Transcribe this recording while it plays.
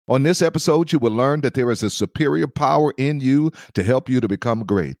On this episode, you will learn that there is a superior power in you to help you to become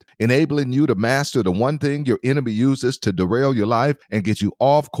great, enabling you to master the one thing your enemy uses to derail your life and get you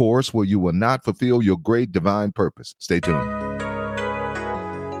off course where you will not fulfill your great divine purpose. Stay tuned.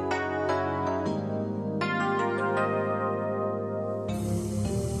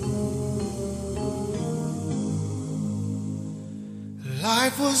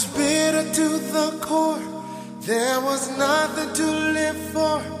 Life was bitter to the core. There was nothing to live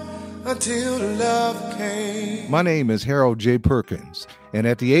for until love came. My name is Harold J. Perkins, and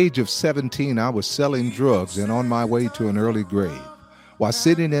at the age of 17, I was selling drugs and on my way to an early grave. While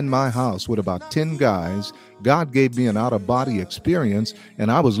sitting in my house with about 10 guys, God gave me an out-of-body experience,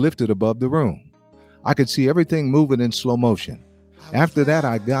 and I was lifted above the room. I could see everything moving in slow motion. After that,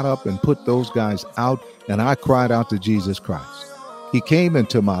 I got up and put those guys out, and I cried out to Jesus Christ. He came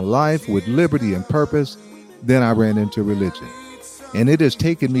into my life with liberty and purpose. Then I ran into religion. And it has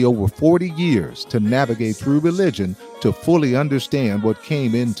taken me over 40 years to navigate through religion to fully understand what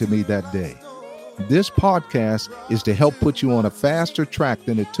came into me that day. This podcast is to help put you on a faster track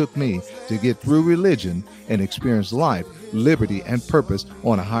than it took me to get through religion and experience life, liberty, and purpose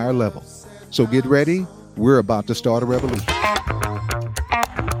on a higher level. So get ready. We're about to start a revolution.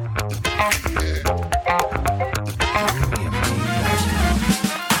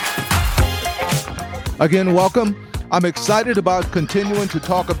 Again, welcome. I'm excited about continuing to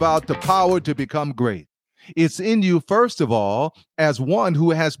talk about the power to become great. It's in you, first of all, as one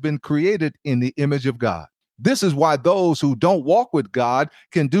who has been created in the image of God. This is why those who don't walk with God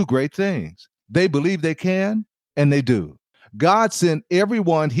can do great things. They believe they can, and they do. God sent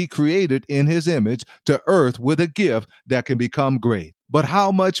everyone he created in his image to earth with a gift that can become great. But how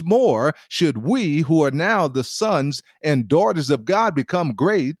much more should we, who are now the sons and daughters of God, become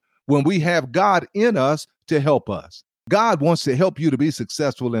great when we have God in us to help us? God wants to help you to be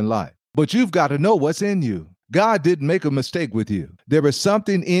successful in life, but you've got to know what's in you. God didn't make a mistake with you. There is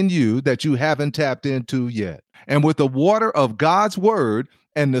something in you that you haven't tapped into yet. And with the water of God's word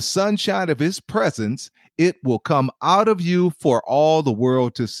and the sunshine of his presence, it will come out of you for all the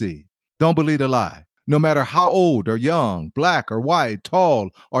world to see. Don't believe a lie. No matter how old or young, black or white, tall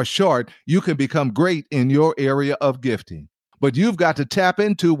or short, you can become great in your area of gifting. But you've got to tap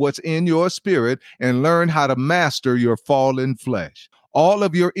into what's in your spirit and learn how to master your fallen flesh. All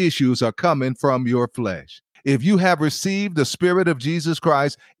of your issues are coming from your flesh. If you have received the Spirit of Jesus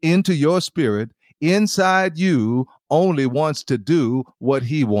Christ into your spirit, inside you only wants to do what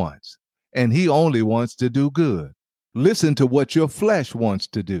he wants, and he only wants to do good. Listen to what your flesh wants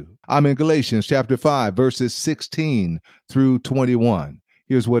to do. I'm in Galatians chapter 5, verses 16 through 21.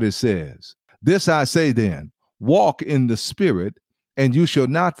 Here's what it says. This I say then, walk in the Spirit, and you shall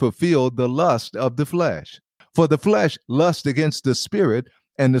not fulfill the lust of the flesh. For the flesh lusts against the Spirit,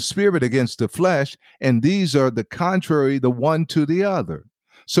 and the Spirit against the flesh, and these are the contrary the one to the other,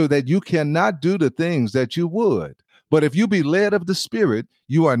 so that you cannot do the things that you would. But if you be led of the Spirit,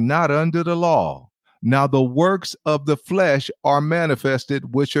 you are not under the law. Now the works of the flesh are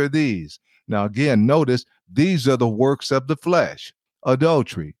manifested, which are these. Now again, notice these are the works of the flesh: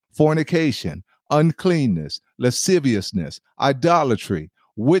 adultery, fornication, uncleanness, lasciviousness, idolatry,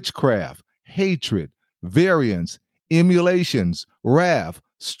 witchcraft, hatred, variance, emulations, wrath,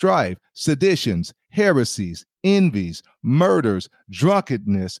 strife, seditions, heresies, envies, murders,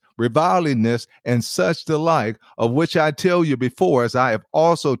 drunkenness, revilingness, and such the like, of which I tell you before, as I have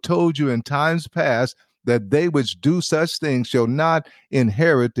also told you in times past, that they which do such things shall not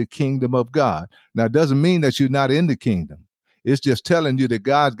inherit the kingdom of God. Now, it doesn't mean that you're not in the kingdom. It's just telling you that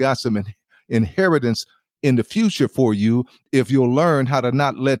God's got some inheritance in the future for you if you'll learn how to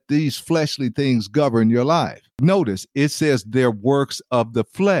not let these fleshly things govern your life. Notice it says they're works of the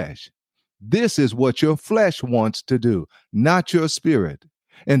flesh. This is what your flesh wants to do, not your spirit.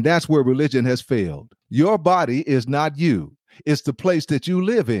 And that's where religion has failed. Your body is not you. It's the place that you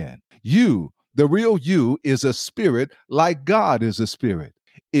live in. You, the real you, is a spirit like God is a spirit.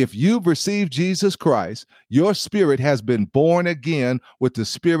 If you've received Jesus Christ, your spirit has been born again with the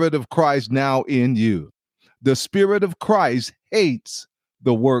Spirit of Christ now in you. The Spirit of Christ hates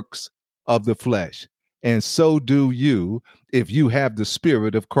the works of the flesh, and so do you if you have the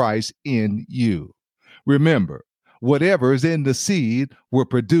Spirit of Christ in you. Remember, whatever is in the seed will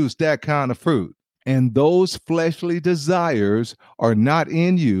produce that kind of fruit. And those fleshly desires are not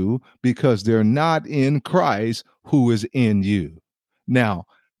in you because they're not in Christ who is in you. Now,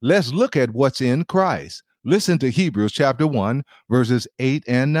 let's look at what's in Christ. Listen to Hebrews chapter 1, verses 8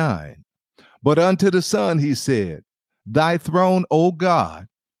 and 9. But unto the Son he said, Thy throne, O God,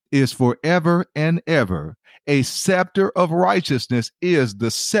 is forever and ever, A scepter of righteousness is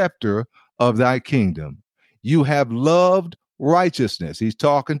the scepter of thy kingdom. You have loved righteousness. He's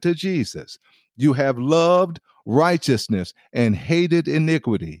talking to Jesus. You have loved righteousness and hated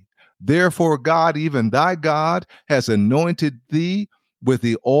iniquity. Therefore, God, even thy God, has anointed thee with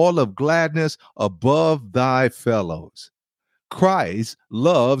the oil of gladness above thy fellows. Christ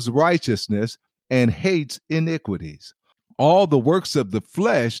loves righteousness and hates iniquities. All the works of the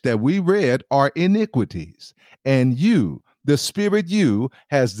flesh that we read are iniquities. And you, the spirit you,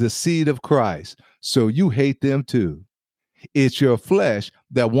 has the seed of Christ. So you hate them too. It's your flesh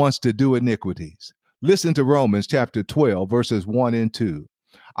that wants to do iniquities. Listen to Romans chapter 12, verses 1 and 2.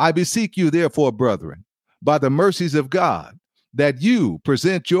 I beseech you, therefore, brethren, by the mercies of God, that you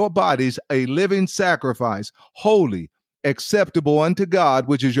present your bodies a living sacrifice, holy, acceptable unto God,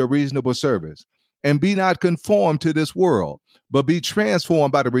 which is your reasonable service. And be not conformed to this world, but be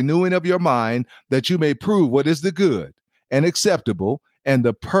transformed by the renewing of your mind, that you may prove what is the good and acceptable and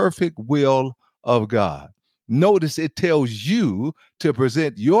the perfect will of God. Notice it tells you to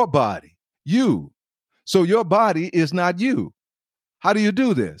present your body, you. So your body is not you. How do you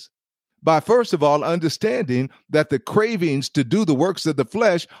do this? By first of all, understanding that the cravings to do the works of the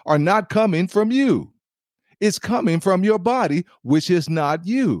flesh are not coming from you. It's coming from your body, which is not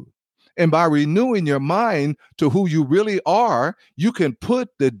you. And by renewing your mind to who you really are, you can put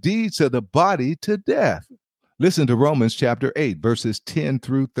the deeds of the body to death. Listen to Romans chapter 8, verses 10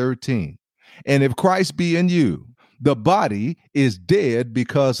 through 13. And if Christ be in you, the body is dead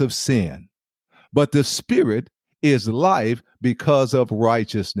because of sin, but the spirit is life because of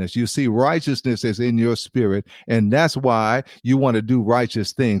righteousness. You see, righteousness is in your spirit, and that's why you want to do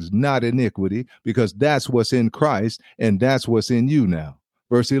righteous things, not iniquity, because that's what's in Christ, and that's what's in you now.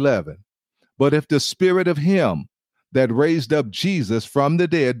 Verse 11, but if the spirit of him that raised up Jesus from the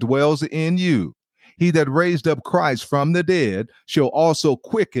dead dwells in you, he that raised up Christ from the dead shall also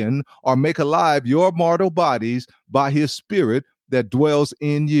quicken or make alive your mortal bodies by his spirit that dwells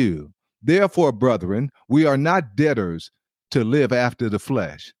in you. Therefore, brethren, we are not debtors to live after the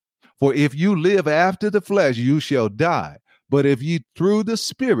flesh. For if you live after the flesh, you shall die. But if ye through the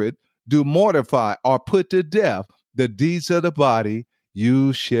spirit do mortify or put to death the deeds of the body,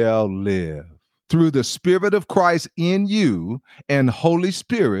 you shall live. Through the Spirit of Christ in you and Holy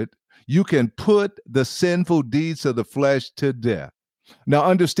Spirit, you can put the sinful deeds of the flesh to death. Now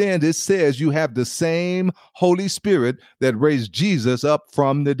understand, it says you have the same Holy Spirit that raised Jesus up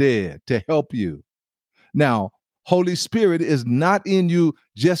from the dead to help you. Now, Holy Spirit is not in you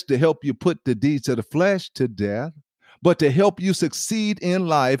just to help you put the deeds of the flesh to death, but to help you succeed in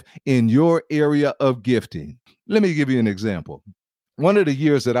life in your area of gifting. Let me give you an example. One of the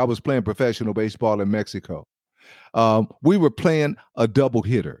years that I was playing professional baseball in Mexico, we were playing a double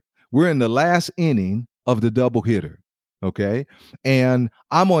hitter. We're in the last inning of the double hitter, okay? And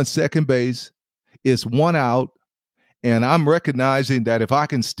I'm on second base. It's one out, and I'm recognizing that if I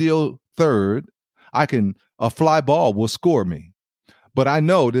can steal third, a fly ball will score me. But I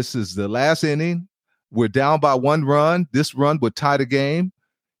know this is the last inning. We're down by one run. This run would tie the game.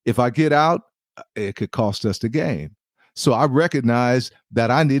 If I get out, it could cost us the game. So I recognized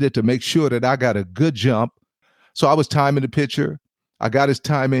that I needed to make sure that I got a good jump. So I was timing the pitcher. I got his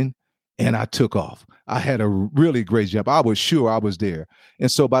timing, and I took off. I had a really great jump. I was sure I was there.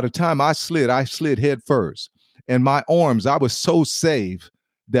 And so by the time I slid head first. And my arms, I was so safe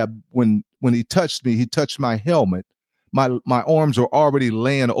that when he touched me, he touched my helmet. My arms were already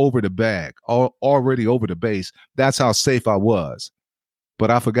laying over the bag, already over the base. That's how safe I was. But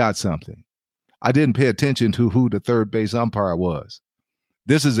I forgot something. I didn't pay attention to who the third base umpire was.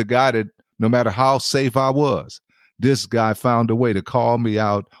 This is a guy that no matter how safe I was, this guy found a way to call me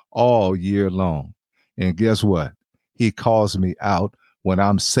out all year long. And guess what? He calls me out when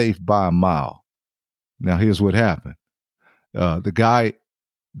I'm safe by a mile. Now, here's what happened. The guy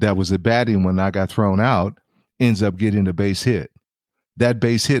that was at batting when I got thrown out ends up getting a base hit. That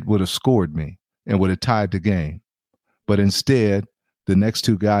base hit would have scored me and would have tied the game. But instead, the next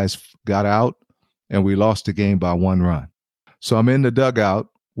two guys got out, and we lost the game by one run. So I'm in the dugout.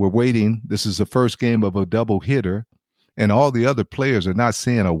 We're waiting. This is the first game of a double hitter, and all the other players are not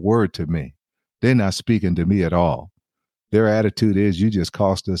saying a word to me. They're not speaking to me at all. Their attitude is, you just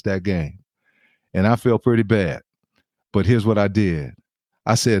cost us that game. And I feel pretty bad. But here's what I did.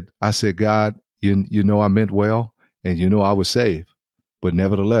 I said, God, you know I meant well, and you know I was safe, but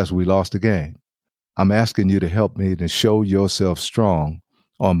nevertheless, we lost the game. I'm asking you to help me to show yourself strong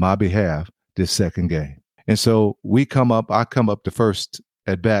on my behalf this second game. And so I come up the first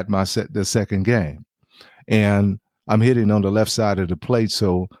at bat, the second game, and I'm hitting on the left side of the plate.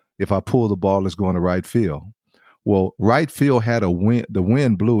 So if I pull the ball, it's going to right field. Well, right field had a wind. The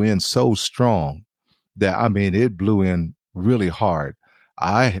wind blew in so strong that, I mean, it blew in really hard.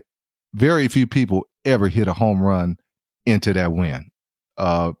 Very few people ever hit a home run into that wind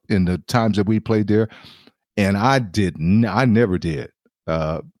in the times that we played there. And I never did.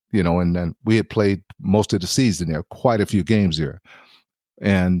 And then we had played most of the season there, quite a few games there.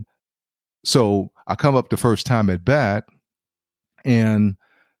 And so I come up the first time at bat, and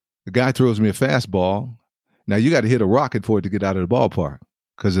the guy throws me a fastball. Now, you got to hit a rocket for it to get out of the ballpark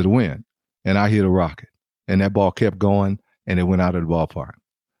because of the wind. And I hit a rocket, and that ball kept going, and it went out of the ballpark.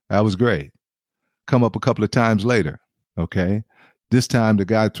 That was great. Come up a couple of times later, okay? This time, the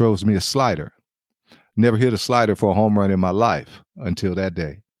guy throws me a slider. Never hit a slider for a home run in my life until that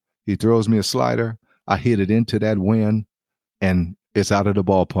day. He throws me a slider. I hit it into that wind, and it's out of the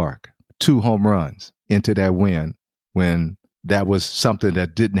ballpark. 2 home runs into that wind when that was something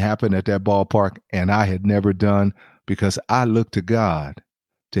that didn't happen at that ballpark, and I had never done, because I looked to God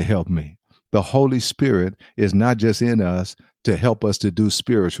to help me. The Holy Spirit is not just in us to help us to do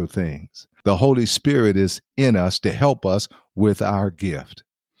spiritual things. The Holy Spirit is in us to help us with our gift.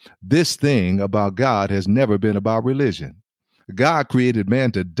 This thing about God has never been about religion. God created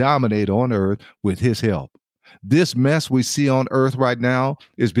man to dominate on earth with his help. This mess we see on earth right now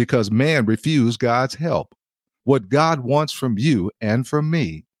is because man refused God's help. What God wants from you and from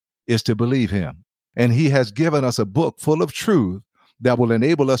me is to believe him. And he has given us a book full of truth that will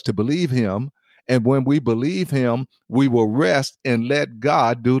enable us to believe him. And when we believe him, we will rest and let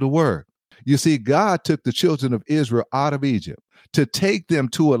God do the work. You see, God took the children of Israel out of Egypt to take them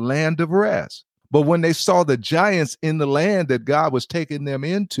to a land of rest. But when they saw the giants in the land that God was taking them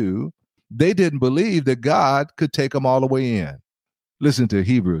into, they didn't believe that God could take them all the way in. Listen to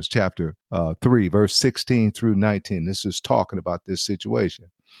Hebrews chapter 3, verse 16 through 19. This is talking about this situation.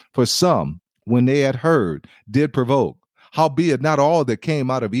 For some, when they had heard, did provoke, howbeit not all that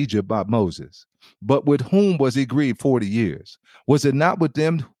came out of Egypt by Moses. But with whom was he grieved 40 years? Was it not with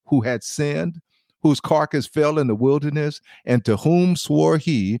them who had sinned, whose carcass fell in the wilderness, and to whom swore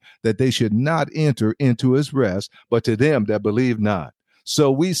he that they should not enter into his rest, but to them that believe not?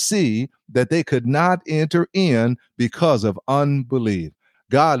 So we see that they could not enter in because of unbelief.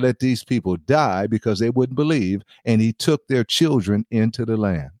 God let these people die because they wouldn't believe, and he took their children into the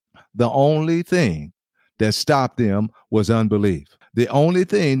land. The only thing that stopped them was unbelief. The only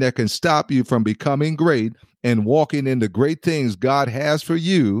thing that can stop you from becoming great and walking in the great things God has for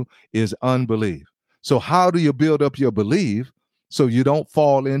you is unbelief. So how do you build up your belief so you don't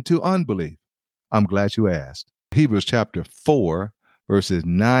fall into unbelief? I'm glad you asked. Hebrews chapter 4, verses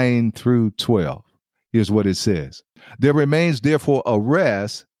 9 through 12. Here's what it says. There remains therefore a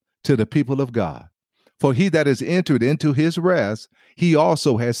rest to the people of God. For he that is entered into his rest, he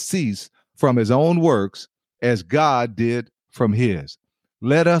also has ceased from his own works, as God did from his.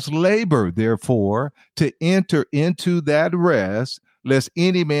 Let us labor, therefore, to enter into that rest, lest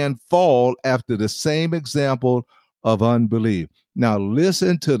any man fall after the same example of unbelief. Now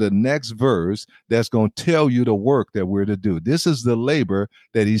listen to the next verse that's going to tell you the work that we're to do. This is the labor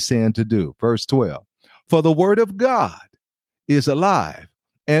that he's saying to do. Verse 12. For the word of God is alive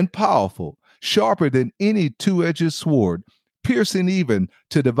and powerful, sharper than any two-edged sword, piercing even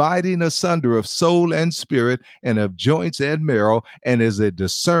to dividing asunder of soul and spirit and of joints and marrow, and is a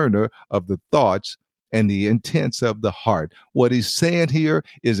discerner of the thoughts and the intents of the heart. What he's saying here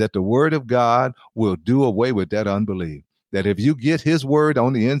is that the word of God will do away with that unbelief. That if you get his word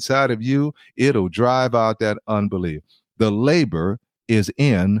on the inside of you, it'll drive out that unbelief. The labor is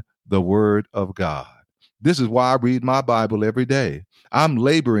in the word of God. This is why I read my Bible every day. I'm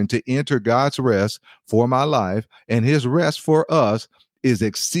laboring to enter God's rest for my life, and his rest for us is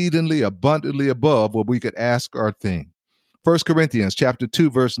exceedingly abundantly above what we could ask or think. 1 Corinthians chapter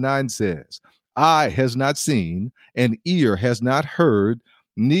 2, verse 9 says, eye has not seen, and ear has not heard,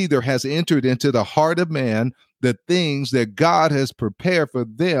 neither has entered into the heart of man the things that God has prepared for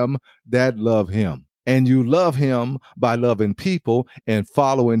them that love him. And you love him by loving people and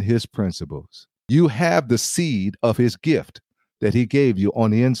following his principles. You have the seed of his gift that he gave you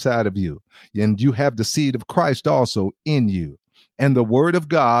on the inside of you. And you have the seed of Christ also in you. And the word of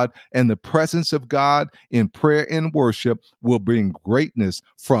God and the presence of God in prayer and worship will bring greatness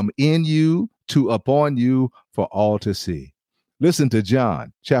from in you to upon you for all to see. Listen to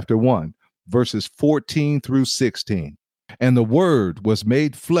John chapter 1, verses 14 through 16. And the word was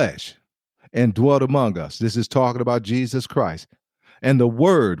made flesh and dwelt among us. This is talking about Jesus Christ. And the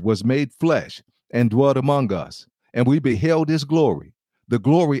word was made flesh and dwelt among us. And we beheld his glory, the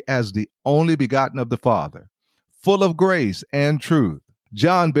glory as the only begotten of the Father, full of grace and truth.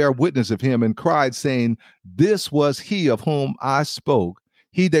 John bare witness of him and cried, saying, This was he of whom I spoke.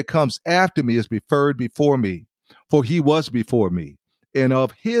 He that comes after me is preferred before me, for he was before me. And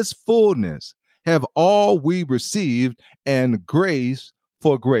of his fullness have all we received, and grace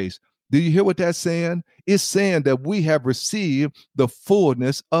for grace. Do you hear what that's saying? It's saying that we have received the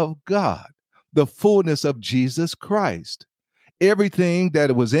fullness of God, the fullness of Jesus Christ. Everything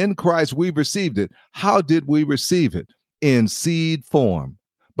that was in Christ, we received it. How did we receive it? In seed form,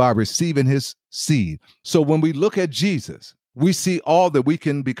 by receiving his seed. So when we look at Jesus, we see all that we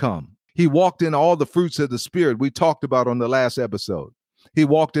can become. He walked in all the fruits of the Spirit we talked about on the last episode. He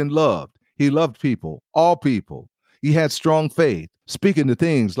walked in love. He loved people, all people. He had strong faith, speaking to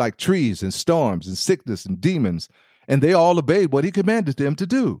things like trees and storms and sickness and demons, and they all obeyed what he commanded them to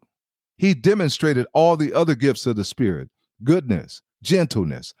do. He demonstrated all the other gifts of the Spirit: goodness,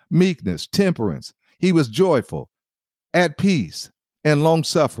 gentleness, meekness, temperance. He was joyful, at peace, and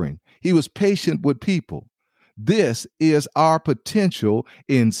long-suffering. He was patient with people. This is our potential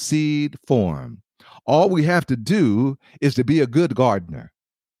in seed form. All we have to do is to be a good gardener.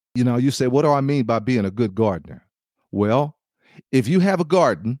 You know, you say, what do I mean by being a good gardener? Well, if you have a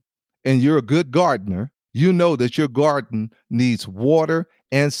garden and you're a good gardener, you know that your garden needs water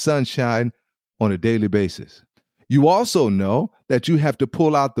and sunshine on a daily basis. You also know that you have to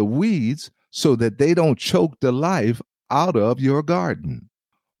pull out the weeds so that they don't choke the life out of your garden.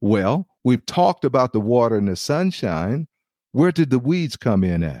 Well, we've talked about the water and the sunshine. Where did the weeds come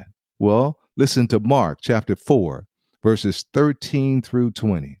in at? Well, listen to Mark chapter 4, verses 13 through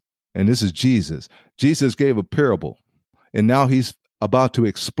 20. And this is Jesus. Jesus gave a parable, and now he's about to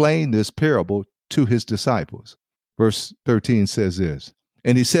explain this parable to his disciples. Verse 13 says this,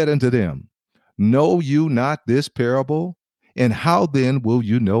 And he said unto them, Know you not this parable? And how then will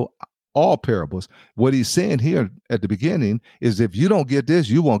you know all parables? What he's saying here at the beginning is, if you don't get this,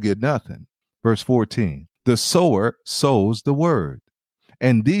 you won't get nothing. Verse 14, The sower sows the word,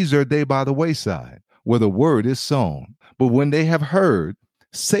 and these are they by the wayside, where the word is sown. But when they have heard,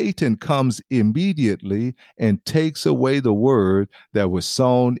 Satan comes immediately and takes away the word that was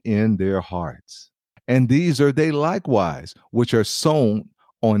sown in their hearts. And these are they likewise, which are sown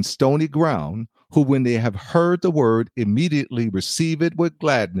on stony ground, who when they have heard the word, immediately receive it with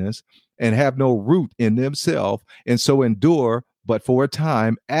gladness, and have no root in themselves, and so endure but for a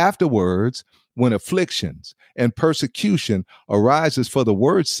time. Afterwards, when afflictions and persecution arises for the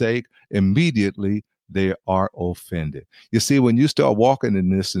word's sake, immediately they are offended. You see, when you start walking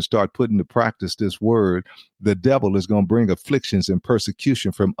in this and start putting to practice this word, the devil is going to bring afflictions and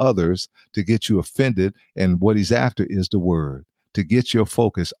persecution from others to get you offended. And what he's after is the word, to get your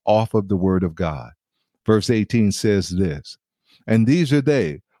focus off of the word of God. Verse 18 says this, And these are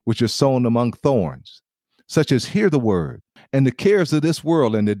they which are sown among thorns, such as hear the word, and the cares of this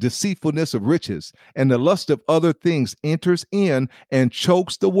world and the deceitfulness of riches and the lust of other things enters in and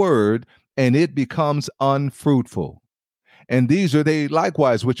chokes the word, and it becomes unfruitful. And these are they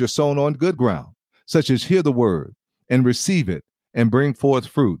likewise which are sown on good ground, such as hear the word and receive it and bring forth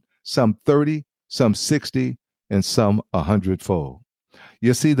fruit, some 30, some 60, and some 100-fold.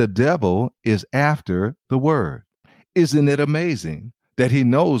 You see, the devil is after the word. Isn't it amazing that he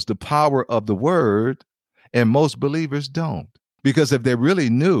knows the power of the word, and most believers don't? Because if they really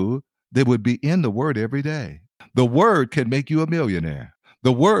knew, they would be in the word every day. The word can make you a millionaire.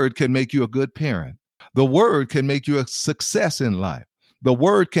 The word can make you a good parent. The word can make you a success in life. The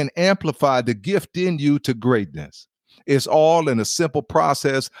word can amplify the gift in you to greatness. It's all in a simple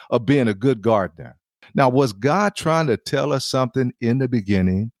process of being a good gardener. Now, was God trying to tell us something in the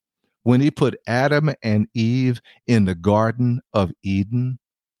beginning when he put Adam and Eve in the Garden of Eden?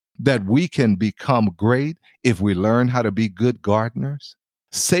 That we can become great if we learn how to be good gardeners?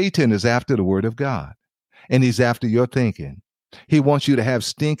 Satan is after the word of God, and he's after your thinking. He wants you to have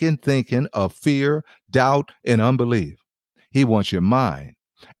stinking thinking of fear, doubt, and unbelief. He wants your mind.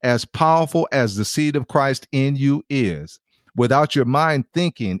 As powerful as the seed of Christ in you is, without your mind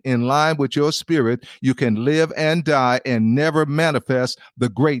thinking in line with your spirit, you can live and die and never manifest the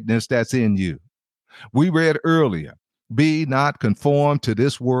greatness that's in you. We read earlier, be not conformed to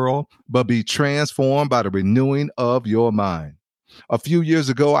this world, but be transformed by the renewing of your mind. A few years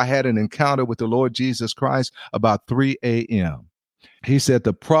ago, I had an encounter with the Lord Jesus Christ about 3 a.m. He said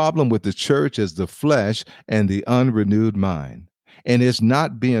the problem with the church is the flesh and the unrenewed mind, and it's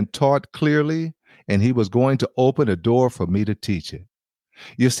not being taught clearly, and he was going to open a door for me to teach it.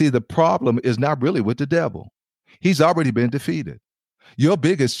 You see, the problem is not really with the devil. He's already been defeated. Your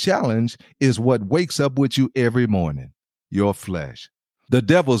biggest challenge is what wakes up with you every morning, your flesh. The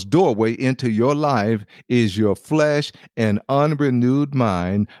devil's doorway into your life is your flesh and unrenewed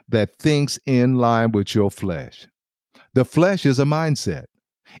mind that thinks in line with your flesh. The flesh is a mindset,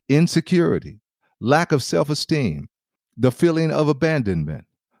 insecurity, lack of self-esteem, the feeling of abandonment,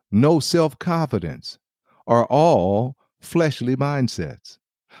 no self-confidence are all fleshly mindsets.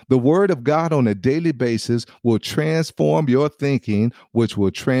 The word of God on a daily basis will transform your thinking, which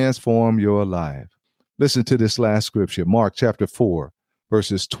will transform your life. Listen to this last scripture, Mark chapter 4,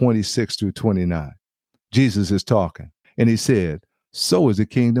 verses 26 through 29. Jesus is talking, and he said, "So is the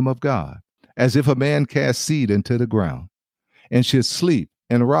kingdom of God, as if a man cast seed into the ground, and should sleep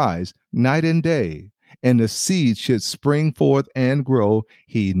and rise night and day, and the seed should spring forth and grow,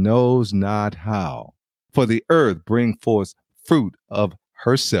 he knows not how. For the earth bring forth fruit of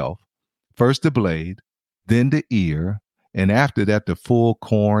herself, first the blade, then the ear, and after that the full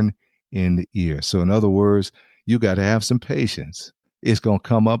corn in the ear." So in other words, you got to have some patience. It's going to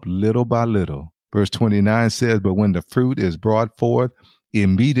come up little by little. Verse 29 says, "But when the fruit is brought forth,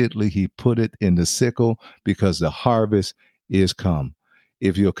 immediately he put it in the sickle, because the harvest is come."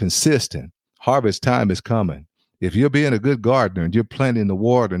 If you're consistent, harvest time is coming. If you're being a good gardener and you're planting the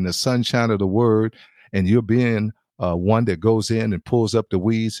water and the sunshine of the word, and you're being one that goes in and pulls up the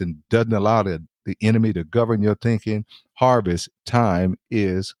weeds and doesn't allow the enemy to govern your thinking, harvest time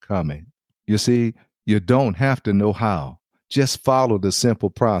is coming. You see, you don't have to know how. Just follow the simple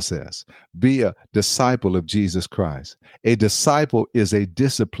process. Be a disciple of Jesus Christ. A disciple is a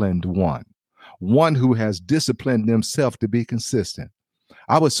disciplined one who has disciplined himself to be consistent.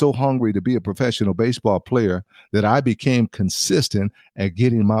 I was so hungry to be a professional baseball player that I became consistent at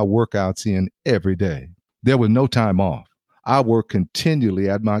getting my workouts in every day. There was no time off. I worked continually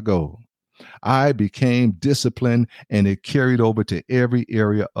at my goal. I became disciplined, and it carried over to every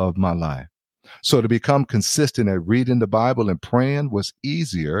area of my life. So to become consistent at reading the Bible and praying was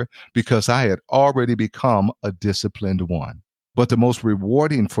easier because I had already become a disciplined one. But the most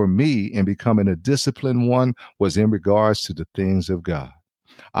rewarding for me in becoming a disciplined one was in regards to the things of God.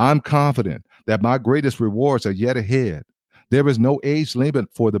 I'm confident that my greatest rewards are yet ahead. There is no age limit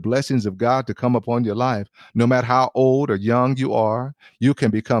for the blessings of God to come upon your life. No matter how old or young you are, you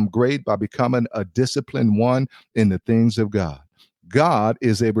can become great by becoming a disciplined one in the things of God. God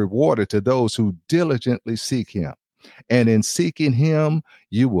is a rewarder to those who diligently seek him. And in seeking him,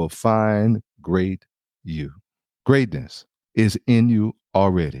 you will find great you. Greatness is in you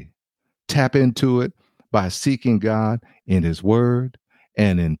already. Tap into it by seeking God in his word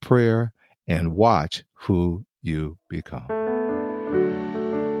and in prayer, and watch who you become.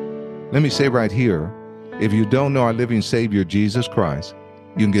 Let me say right here, if you don't know our living Savior, Jesus Christ,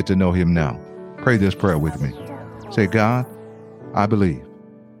 you can get to know him now. Pray this prayer with me. Say, "God, I believe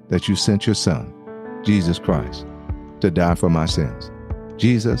that you sent your son, Jesus Christ, to die for my sins.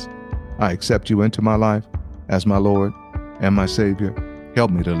 Jesus, I accept you into my life as my Lord and my Savior.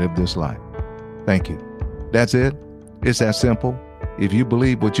 Help me to live this life. Thank you." That's it. It's that simple. If you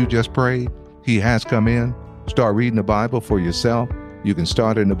believe what you just prayed, he has come in. Start reading the Bible for yourself. You can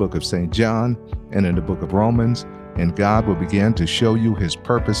start in the book of St. John and in the book of Romans, and God will begin to show you his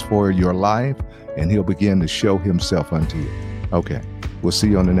purpose for your life, and he'll begin to show himself unto you. Okay, we'll see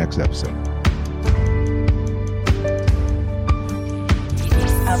you on the next episode.